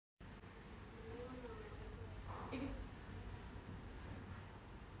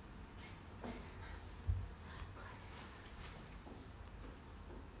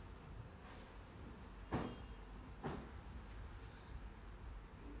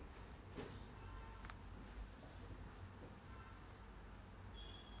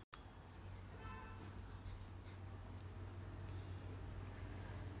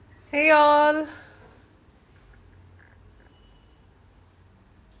Hey all.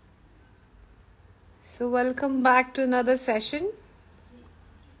 So welcome back to another session.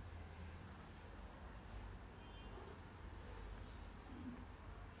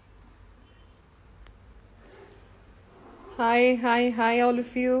 Hi all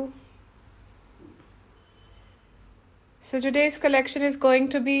of you. So today's collection is going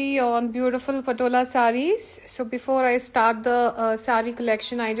to be on beautiful Patola Sarees. So before I start the saree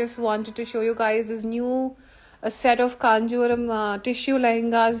collection, I just wanted to show you guys this new set of Kanjuram tissue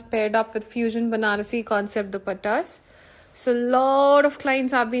lehengas paired up with fusion Banarasi concept dupattas. So a lot of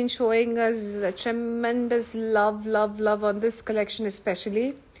clients have been showing us a tremendous love on this collection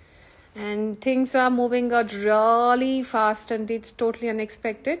especially. And things are moving out really fast and it's totally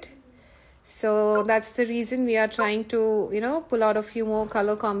unexpected. So that's the reason we are trying to, pull out a few more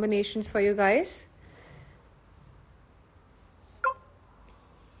color combinations for you guys.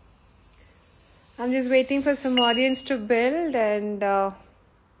 I'm just waiting for some audience to build and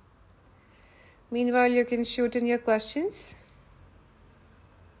meanwhile you can shoot in your questions.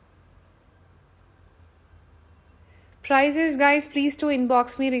 Prices, guys, please do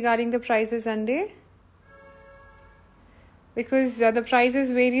inbox me regarding the prices Sunday. Because the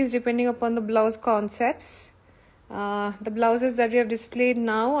prices varies depending upon the blouse concepts. The blouses that we have displayed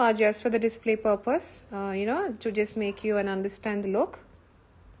now are just for the display purpose, to just make you and understand the look.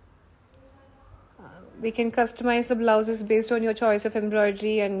 We can customize the blouses based on your choice of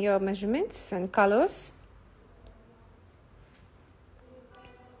embroidery and your measurements and colors.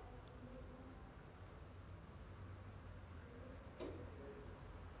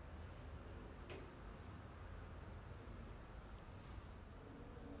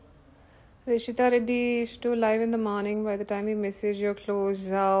 Rishita Reddy should do live in the morning. By the time we message your close.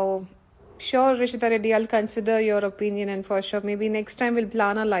 Sure, Rishita Reddy, I'll consider your opinion and for sure, maybe next time we'll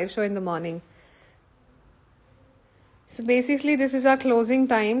plan a live show in the morning. So basically, this is our closing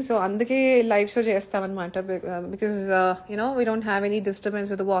time. So, andake live show chestam because we don't have any disturbance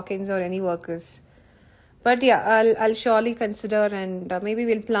with the walk-ins or any workers. But yeah, I'll surely consider and maybe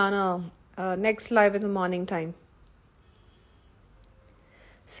we'll plan a next live in the morning time.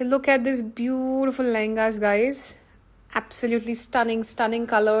 So look at this beautiful lehengas, guys. Absolutely stunning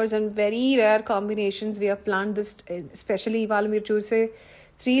colors and very rare combinations. We have planned this, especially while we choose 3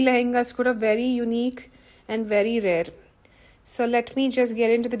 lehengas, could have very unique and very rare. So let me just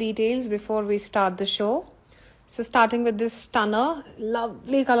get into the details before we start the show. So starting with this stunner,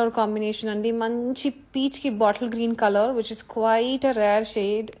 lovely color combination and the manchi peach ki bottle green color, which is quite a rare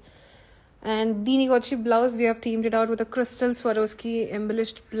shade. And Dini blouse, we have teamed it out with a crystal Swarovski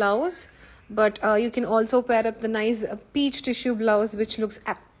embellished blouse. But you can also pair up the nice peach tissue blouse, which looks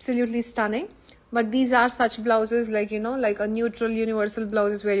absolutely stunning. But these are such blouses like, like a neutral universal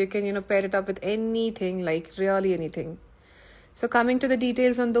blouses where you can, pair it up with anything, like really anything. So coming to the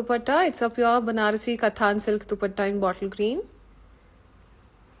details on dupatta, it's a pure Banaras Katan silk dupatta in bottle green.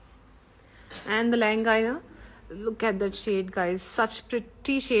 And the lehenga, look at that shade, guys. Such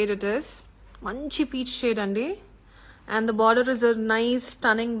pretty shade it is. Manchi peach shade andi. And the border is a nice,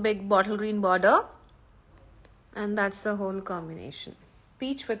 stunning, big bottle green border. And that's the whole combination.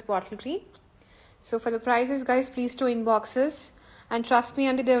 Peach with bottle green. So for the prices, guys, please do inboxes. And trust me,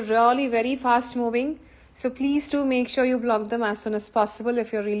 Andy, they're really very fast moving. So please do make sure you block them as soon as possible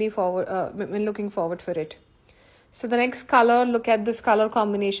if you're really looking forward for it. So the next color, look at this color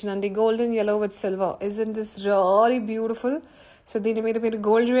combination and the golden yellow with silver. Isn't this really beautiful? So దీని మీద మీరు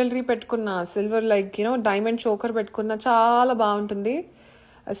gold jewelry పెట్టుకున్నా, silver like diamond choker పెట్టుకున్నా చాలా బాగుంటుంది.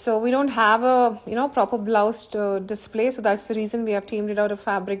 So we don't have a proper blouse to display, so that's the reason we have teamed it out a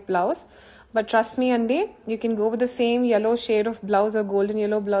fabric blouse. But trust me, Andy, you can go with the same yellow shade of blouse or golden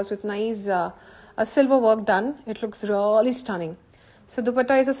yellow blouse with nice a silver work done. It looks really stunning. So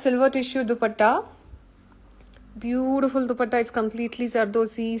dupatta is a silver tissue dupatta. Beautiful dupatta. It's completely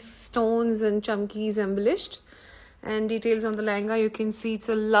zardosi stones and chumkis embellished. And details on the lehenga, you can see it's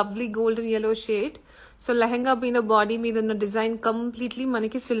a lovely golden yellow shade. So lehenga being the body మీద ఉన్న design completely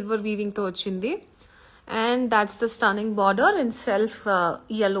మనకి silver weaving తో వచ్చింది. And that's the stunning border in self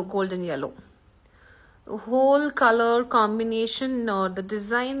yellow, golden yellow. The whole color combination or the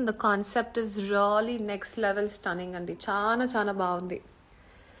design, the concept is really next level stunning and చాలా బాగుంది.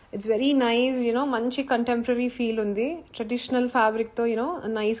 It's very nice, manchi contemporary feel undi. Traditional fabric తో,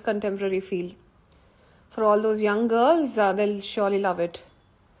 a nice contemporary feel. For all those young girls, they'll surely love it.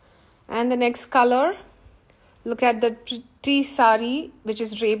 And the next color, look at the pretty saree, which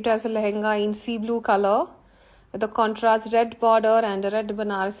is draped as a lehenga in sea blue color with a contrast red border and a red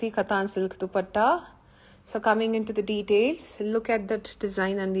Banaras Katan silk dupatta. So coming into the details, look at that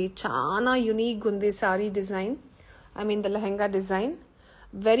design and chana unique gundi sari design. I mean the lehenga design.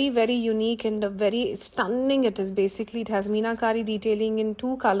 Very, very unique and very stunning it is. Basically, it has meenakari detailing in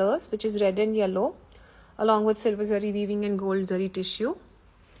 2 colors, which is red and yellow, along with silver zari weaving and gold zari tissue.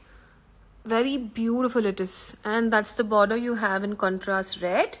 Very beautiful it is. And that's the border you have in contrast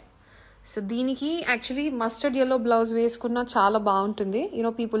red. So deeniki actually mustard yellow blouse veskunna chala baaguntundi. You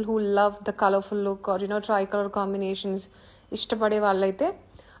know, people who love the colorful look or tricolor combinations ishtapade vallaithe,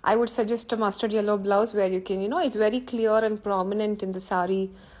 I would suggest a mustard yellow blouse where you can, it's very clear and prominent in the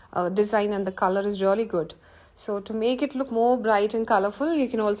sari design, and the color is really good. So to make it look more bright and colorful, you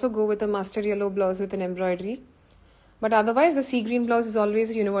can also go with a mustard yellow blouse with an embroidery. But otherwise, the sea green blouse is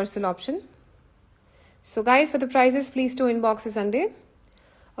always a universal option. So guys, for the prices, please do inbox us Sunday.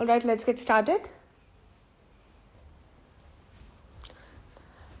 Alright, let's get started.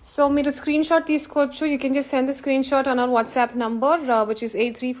 So, మీరు screenshot తీసుకోవచ్చు. You can just send the screenshot on our WhatsApp number, which is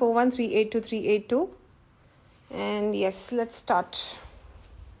 8341382382. And yes, let's start.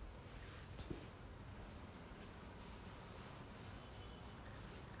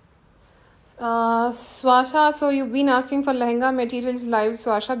 Swasha, so you've been asking for lehenga materials live,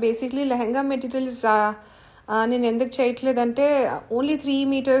 Swasha. Basically, lehenga materials నేను ఎందుకు చేయట్లేదంటే only 3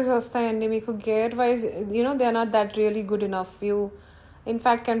 meters వస్తాయండి మీకు. Gear wise they are not that really good enough. You in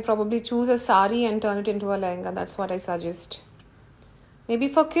fact can probably choose a sari and turn it into a lehenga. That's what I suggest. Maybe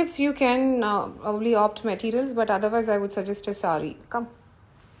for kids you can probably opt materials, but otherwise I would suggest a sari. Come.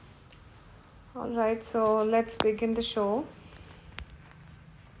 Alright, so let's begin the show.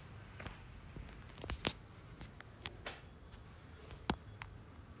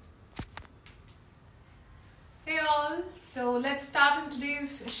 Hey all, so let's start in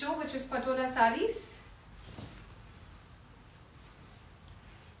today's show, which is Patola Sarees.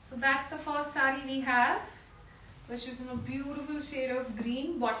 So that's the first sari we have, which is in a beautiful shade of green,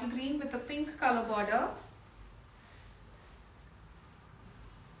 bottle green with a pink color border.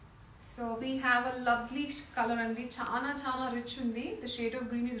 So we have a lovely color and chana rich undi. The shade of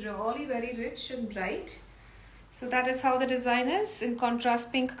green is really very rich and bright. So that is how the design is, in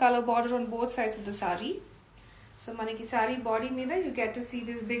contrast pink color border on both sides of the sari. So manaki sari body meeda you get to see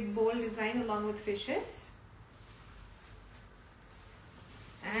this big bold design along with fishes.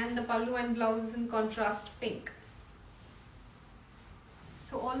 And the pallu and blouse is in contrast pink.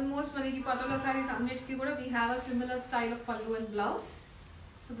 So almost manaki Patola Sarees annitiki kuda we have a similar style of pallu and blouse.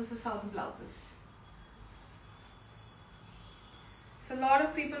 So this is how the blouse is. So a lot of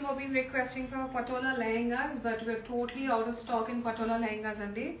people have been requesting for Patola lehengas, but we're totally out of stock in Patola lehengas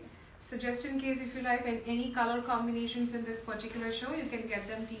and so just in case if you like any color combinations in this particular show, you can get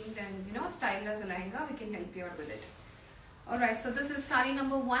them teamed and styled as a lehenga. We can help you out with it. Alright, so this is sari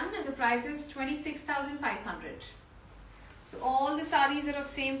number 1 and the price is 26,500. So all the saris are of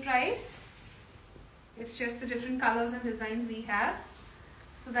same price. It's just the different colors and designs we have.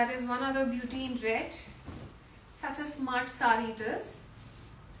 So that is one other beauty in red. Such a smart sari it is.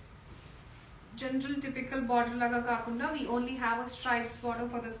 General typical border laga kakunda, we only have a stripes border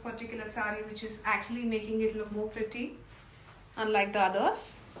for this particular sari, which is actually making it look more pretty, unlike the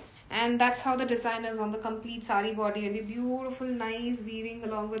others. And that's how the design is on the complete sari body. And a beautiful nice weaving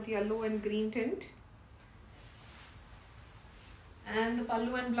along with yellow and green tint. And the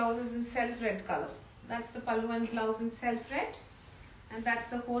pallu and blouse is in self red color. That's the pallu and blouse in self red. And that's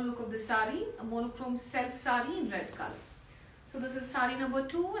the whole look of the sari, a monochrome self sari in red color. So this is sari number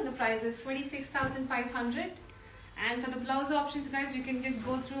 2 and the price is 26,500. And for the blouse options guys, you can just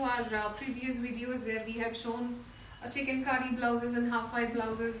go through our previous videos where we have shown chicken curry blouses and half white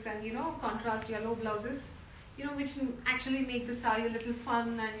blouses and contrast yellow blouses, which actually make the sari a little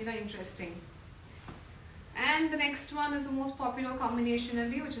fun and interesting. And the next one is the most popular combination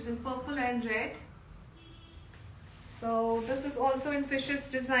which is in purple and red. So this is also in fishes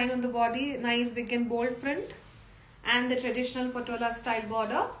design on the body, nice big and bold print, and the traditional Patola style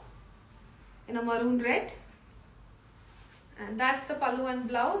border in a maroon red. And that's the pallu and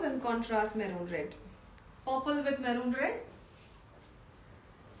blouse in contrast maroon red. Purple with maroon red.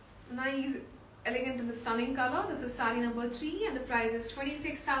 Nice, elegant and stunning color. This is sari number 3 and the price is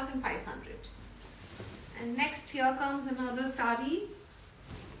 26,500. And next here comes another sari.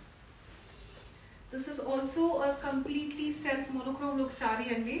 This is also a completely self monochrome look sari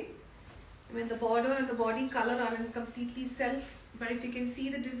only. I mean the border and the body color are in completely self, but if you can see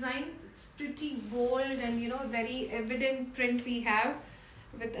the design, it's pretty bold and very evident print we have,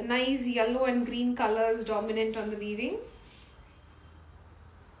 with a nice yellow and green colors dominant on the weaving.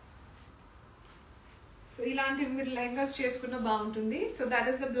 So ilanti meer lehengas cheskunna baaguntundi. So that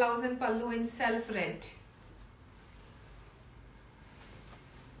is the blouse and pallu in self red.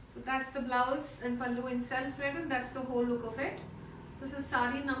 So that's the blouse and pallu in self red, and that's the whole look of it. This is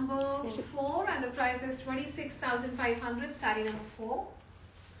sari number 4 and the price is 26,500. Sari number 4.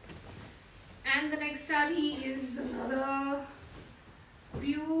 And the next sari is another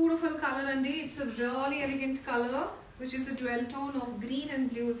beautiful color, and it's a really elegant color, which is a dual tone of green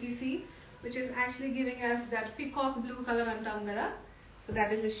and blue, if you see, which is actually giving us that peacock blue color antam kada. So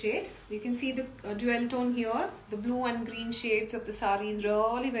that is the shade. You can see the dual tone here, the blue and green shades of the sari is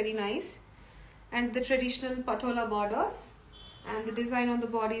really very nice, and the traditional patola borders, and the design on the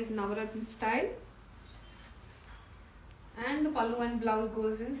body is Navaratna style, and the pallu and blouse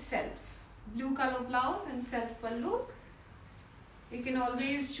goes in self. Blue color blouse and self pallu. You can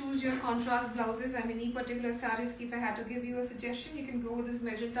always choose your contrast blouses. I mean, any particular sarees, if I had to give you a suggestion, you can go with this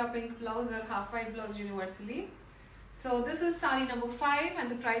magenta pink blouse or half white blouse universally. So this is sari number 5 and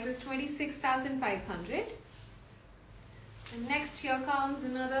the price is 26,500. And next here comes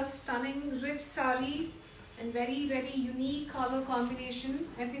another stunning rich sari and very unique color combination.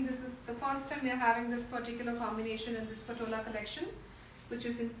 I think this is the first time we are having this particular combination in this Patola collection, which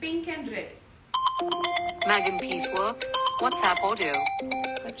is in pink and red. Megan Piecework, WhatsApp audio.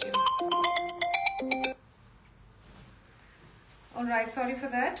 Alright, sorry for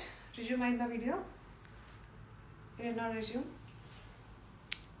that. Did you mind the video? You did not resume?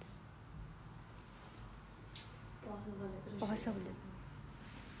 Possible.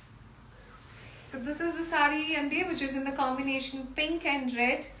 So this is the sari MD, which is in the combination pink and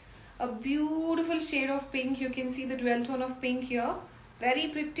red. A beautiful shade of pink. You can see the dual tone of pink here. Very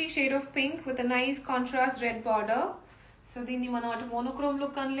pretty shade of pink with a nice contrast red border. So దీన్ని మనం అటు monochrome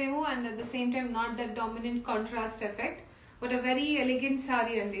look అనలేము, and at the same time not that dominant contrast effect, but a very elegant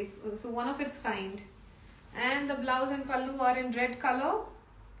sari అండి. So one of its kind. And the blouse and pallu are in red color.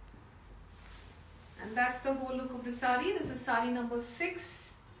 And that's the whole look of the sari. This is sari number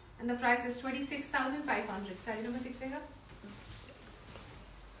 6 and the price is 26,500. Sari number 6 hai.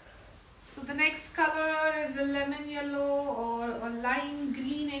 So the next color is a lemon yellow or a lime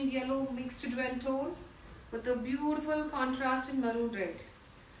green and yellow mixed dual tone with a beautiful contrast in maroon red.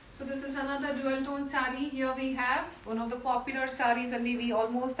 So this is another dual tone sari. Here we have one of the popular saris, and we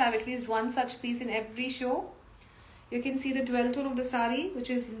almost have at least one such piece in every show. You can see the dual tone of the sari, which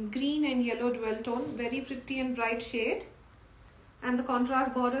is green and yellow dual tone, very pretty and bright shade, and the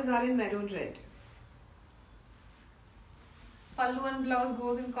contrast borders are in maroon red. Pallu and blouse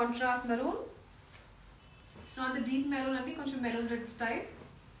goes in contrast maroon. It's not the deep maroon, only koncham maroon red style.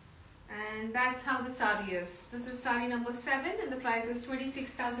 And that's how the sari is. This is sari number 7 and the price is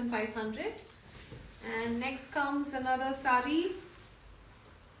 26,500. And next comes another sari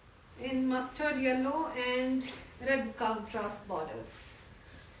in mustard yellow and red contrast borders.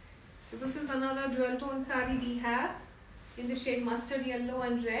 So this is another dual tone sari we have in the shade mustard yellow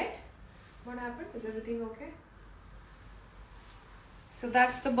and red. What happened? Is everything okay? So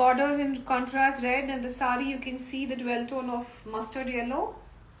that's the borders in contrast red, and the sari you can see the dual tone of mustard yellow.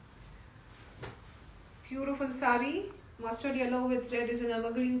 Beautiful sari. Mustard yellow with red is an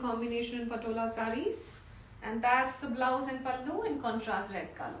evergreen combination in Patola Sarees. And that's the blouse and pallu in contrast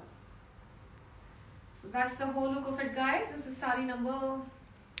red color. So that's the whole look of it, guys. This is sari number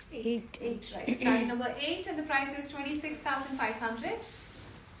 8, right? Sari number 8 and the price is 26,500.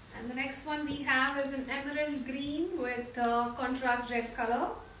 And the next one we have is an emerald green with contrast red color.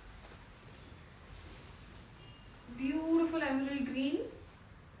 Beautiful emerald green.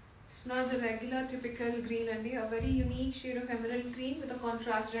 It's not the regular typical green, only a very unique shade of emerald green with a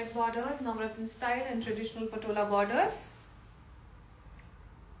contrast red borders, Navaratna style and traditional Patola borders.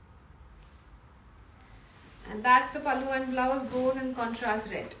 And that's the pallu and blouse goes in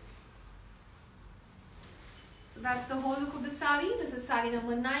contrast red. So that's the whole look of the sari. This is sari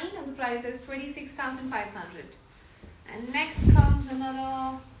number 9 and the price is 26,500. And next comes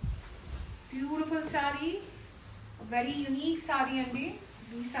another beautiful sari, a very unique sari andi.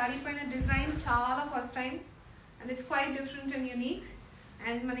 The sari paina design chala first time, and it's quite different and unique.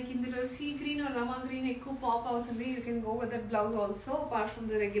 And manaki indulo sea green or rama green ekku pop avutundi. You can go with that blouse also, apart from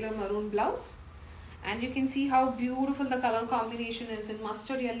the regular maroon blouse. And you can see how beautiful the color combination is in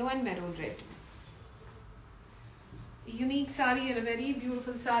mustard yellow and maroon red. Unique sari and a very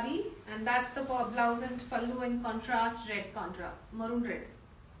beautiful sari, and that's the blouse and pallu in contrast red maroon red.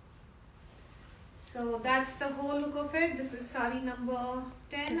 So that's the whole look of it. This is sari number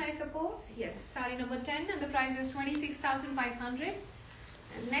 10, I suppose. Yes, sari number 10 and the price is 26,500.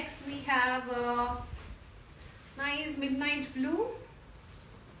 And next we have a nice midnight blue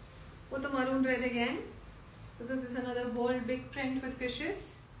with the maroon red again. So this is another bold big print with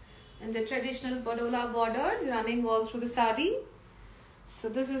fishes and the traditional Patola borders running all through the sari. So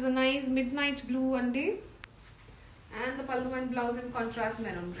this is a nice midnight blue andi, and the pallu and blouse in contrast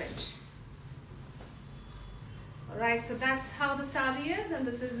maroon red. Alright, so that's how the sari is, and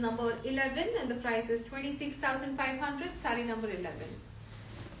this is number 11, and the price is 26,500, sari number 11.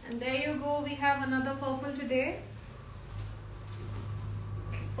 And there you go, we have another purple today.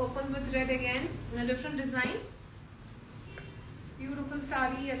 Purple with red again, in a different design. Beautiful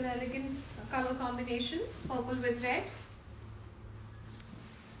sari and elegant color combination, purple with red.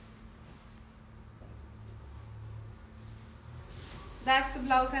 That's the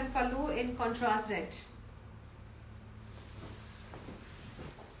blouse and pallu in contrast red.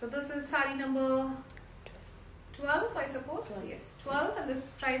 So this is sari number 12, I suppose. 12. Yes, 12, and this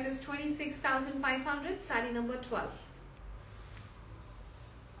price is 26,500, sari number 12.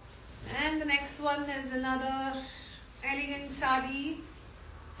 And the next one is another elegant sari,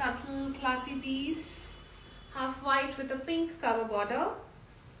 subtle classy piece, half white with a pink color border.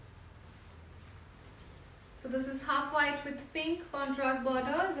 So this is half white with pink contrast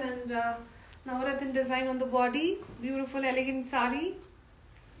borders and Navarathan design on the body. Beautiful elegant sari.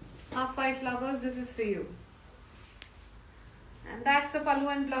 Half white lovers, this is for you. And that's the pallu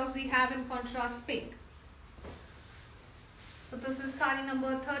and blouse we have in contrast pink. So this is sari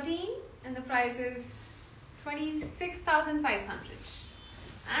number 13 and the price is 26,500.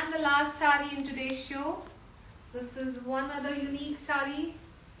 And the last sari in today's show. This is one other unique sari.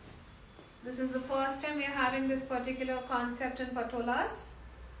 This is the first time we are having this particular concept in patolas.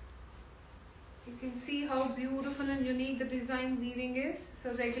 You can see how beautiful and unique the design weaving is.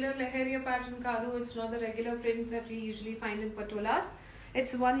 So regular leheria pattern kadu, it's not the regular print that we usually find in patolas.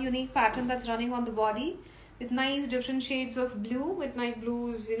 It's one unique pattern that's running on the body with nice different shades of blue, with night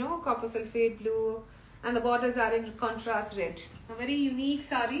blues, you know, copper sulfate blue, and the borders are in contrast red. A very unique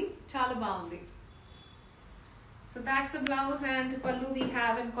sari, chala baundi. So that's the blouse and pallu we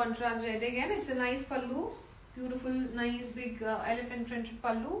have in contrast red again. It's a nice pallu, beautiful, nice big elephant printed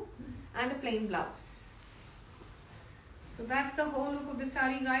pallu and a plain blouse. So that's the whole look of the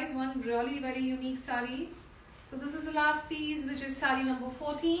sari, guys. One really very unique sari. So this is the last piece, which is sari number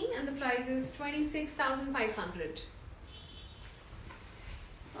 14 and the price is 26,500.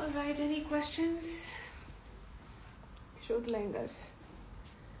 Alright, any questions? Show the lehengas.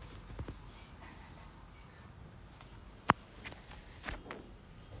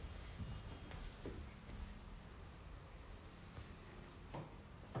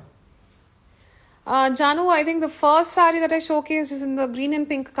 Janu, I think the first sari that I showcased is in the green and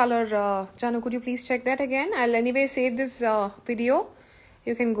pink color. Janu, could you please check that again? I'll anyway save this video.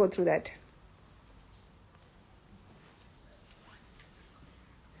 You can go through that.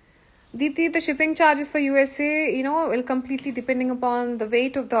 Deepthi, the shipping charges for USA, you know, will completely depending upon the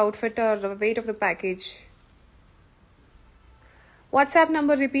weight of the outfit or the weight of the package. WhatsApp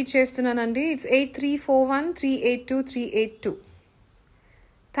number repeat Chestunanandi. It's 8341382382.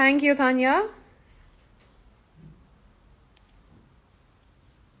 Thank you, Tanya.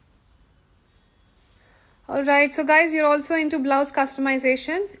 Alright, so guys, we are also into blouse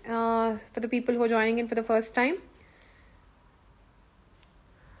customization for the people who are joining in for the first time.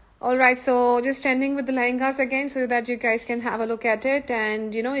 Alright, so just ending with the lehengas again so that you guys can have a look at it,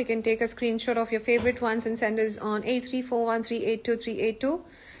 and you know, you can take a screenshot of your favorite ones and send us on 8341382382.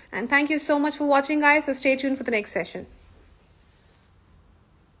 And thank you so much for watching, guys. So stay tuned for the next session.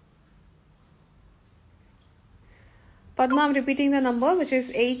 Padma, I'm repeating the number, which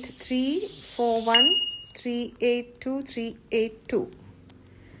is 8341382382.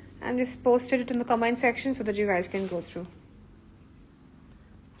 I'm just posted it in the comment section so that you guys can go through.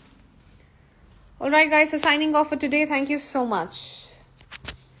 Alright guys, so signing off for today. Thank you so much.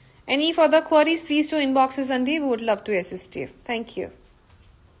 Any further queries, please do inbox us, Andy. We would love to assist you. Thank you.